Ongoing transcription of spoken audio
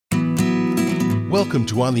Welcome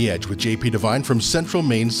to On the Edge with J.P.Devine from Central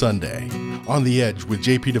Maine Sunday. On the Edge with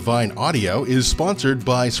J.P.Devine audio is sponsored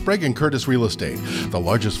by Sprague & Curtis Real Estate, the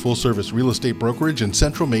largest full-service real estate brokerage in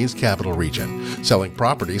Central Maine's capital region, selling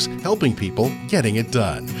properties, helping people, getting it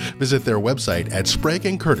done. Visit their website at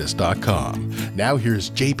spragueandcurtis.com. Now here's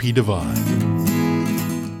J.P.Devine.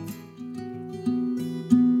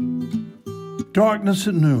 Darkness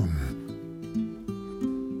at noon.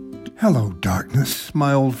 Hello, darkness,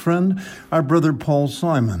 my old friend. Our brother Paul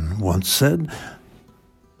Simon once said,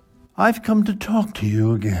 I've come to talk to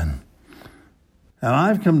you again. And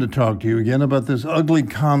I've come to talk to you again about this ugly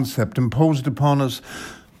concept imposed upon us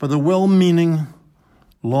by the well-meaning,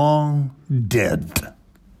 long dead.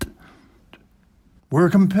 We're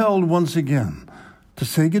compelled once again to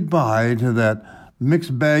say goodbye to that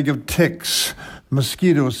mixed bag of ticks,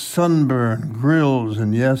 mosquitoes, sunburn, grills,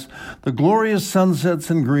 and yes, the glorious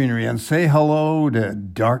sunsets and greenery, and say hello to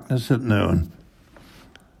darkness at noon.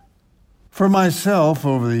 For myself,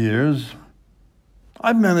 over the years,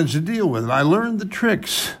 I've managed to deal with it. I learned the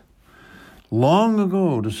tricks long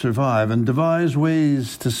ago to survive and devise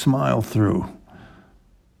ways to smile through.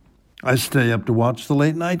 I stay up to watch the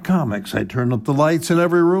late-night comics. I turn up the lights in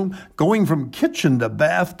every room, going from kitchen to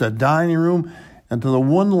bath to dining room, and to the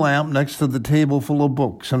one lamp next to the table full of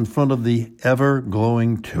books in front of the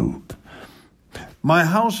ever-glowing tube. My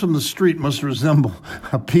house from the street must resemble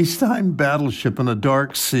a peacetime battleship in a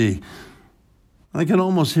dark sea. I can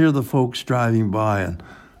almost hear the folks driving by and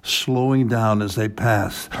slowing down as they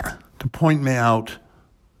pass to point me out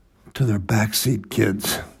to their backseat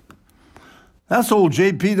kids. That's old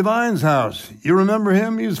J.P.Devine's house. You remember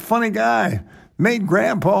him? He was a funny guy. Made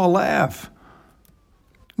Grandpa laugh.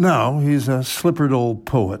 Now he's a slippered old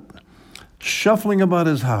poet, shuffling about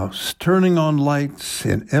his house, turning on lights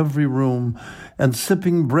in every room, and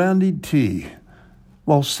sipping brandied tea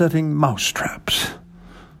while setting mousetraps.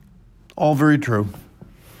 All very true,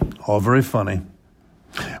 all very funny.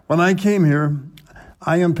 When I came here,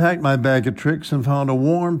 I unpacked my bag of tricks and found a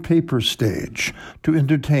warm paper stage to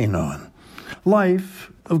entertain on.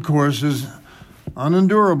 Life, of course, is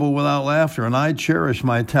unendurable without laughter, and I cherish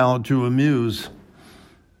my talent to amuse.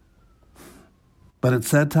 But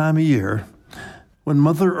it's that time of year when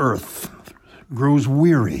Mother Earth grows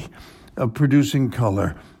weary of producing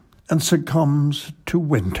color and succumbs to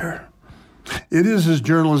winter. It is, as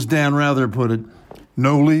journalist Dan Rather put it,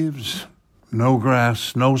 no leaves, no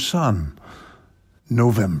grass, no sun,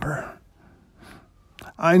 November.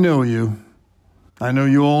 I know you. I know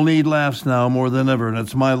you all need laughs now more than ever, and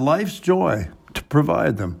it's my life's joy to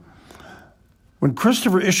provide them. When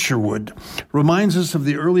Christopher Isherwood reminds us of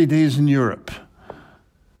the early days in Europe,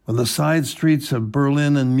 when the side streets of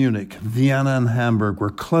Berlin and Munich, Vienna and Hamburg were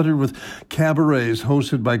cluttered with cabarets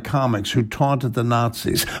hosted by comics who taunted the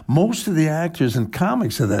Nazis. Most of the actors in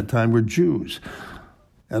comics at that time were Jews.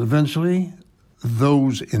 And eventually,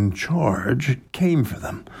 those in charge came for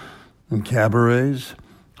them. In cabarets,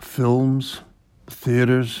 films,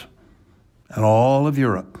 theaters, and all of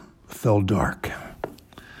Europe fell dark.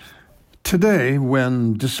 Today,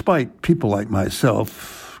 when, despite people like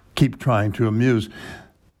myself keep trying to amuse,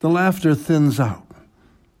 the laughter thins out,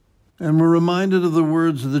 and we're reminded of the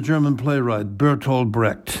words of the German playwright Bertolt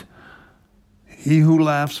Brecht. He who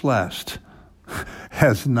laughs last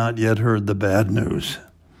has not yet heard the bad news.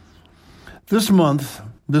 This month,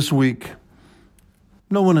 this week,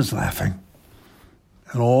 no one is laughing,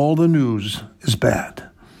 and all the news is bad.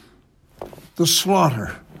 The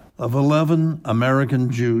slaughter of 11 American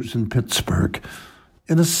Jews in Pittsburgh,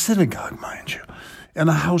 in a synagogue, mind you, in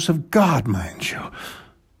a house of God, mind you,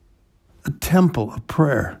 a temple of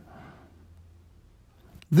prayer.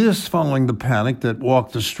 This following the panic that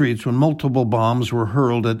walked the streets when multiple bombs were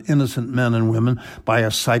hurled at innocent men and women by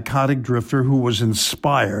a psychotic drifter who was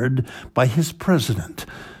inspired by his president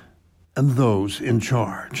and those in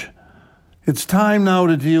charge. It's time now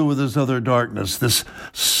to deal with this other darkness, this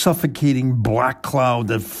suffocating black cloud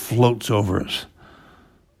that floats over us.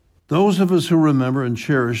 Those of us who remember and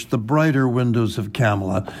cherish the brighter windows of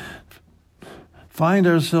Camelot find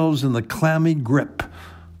ourselves in the clammy grip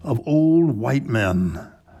of old white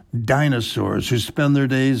men, dinosaurs who spend their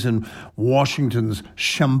days in Washington's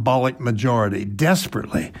shambolic majority,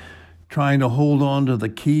 desperately trying to hold on to the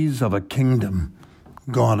keys of a kingdom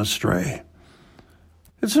gone astray.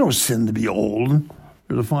 It's no sin to be old,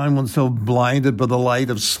 or to find oneself blinded by the light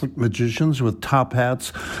of slick magicians with top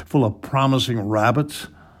hats full of promising rabbits.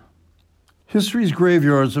 History's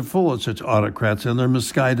graveyards are full of such autocrats and their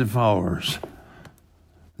misguided followers.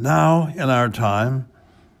 Now, in our time,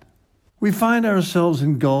 we find ourselves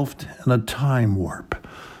engulfed in a time warp,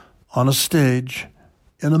 on a stage,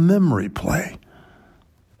 in a memory play,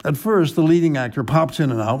 At first, the leading actor pops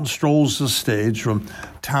in and out and strolls the stage from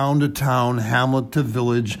town to town, hamlet to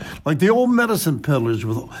village, like the old medicine peddlers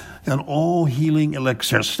with an all-healing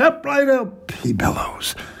elixir. "Step right up," he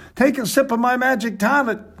bellows. "Take a sip of my magic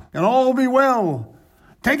tonic, and all will be well.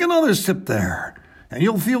 Take another sip there, and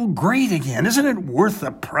you'll feel great again. Isn't it worth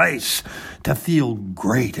the price to feel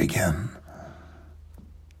great again?"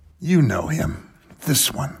 You know him,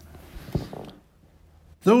 this one.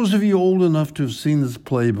 Those of you old enough to have seen this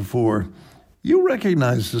play before, you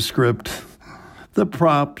recognize the script, the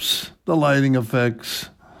props, the lighting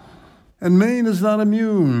effects. And Maine is not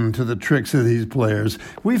immune to the tricks of these players.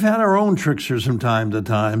 We've had our own tricksters from time to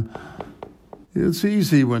time. It's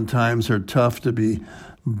easy when times are tough to be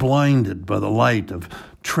blinded by the light of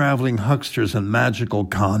traveling hucksters and magical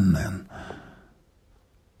con men.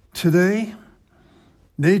 Today,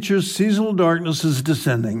 nature's seasonal darkness is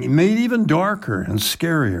descending, made even darker and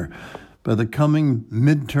scarier by the coming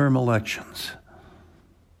midterm elections.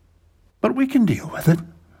 But we can deal with it.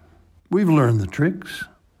 We've learned the tricks.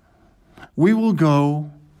 We will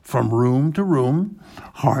go from room to room,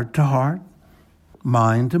 heart to heart,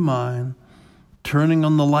 mind to mind, turning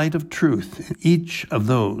on the light of truth in each of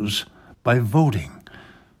those by voting.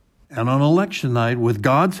 And on election night, with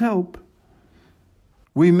God's help,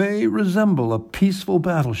 we may resemble a peaceful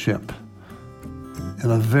battleship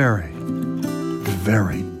in a very,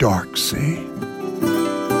 very dark sea.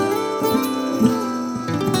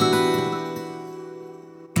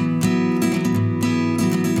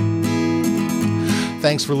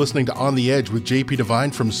 Thanks for listening to On the Edge with J.P.Devine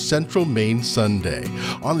from Central Maine Sunday.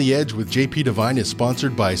 On the Edge with J.P.Devine is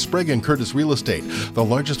sponsored by Sprague & Curtis Real Estate, the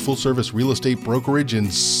largest full-service real estate brokerage in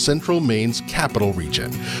Central Maine's capital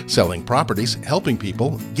region. Selling properties, helping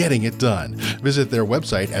people, getting it done. Visit their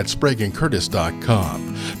website at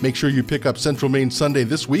spragueandcurtis.com. Make sure you pick up Central Maine Sunday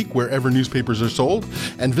this week wherever newspapers are sold,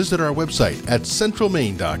 and visit our website at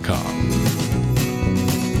centralmaine.com.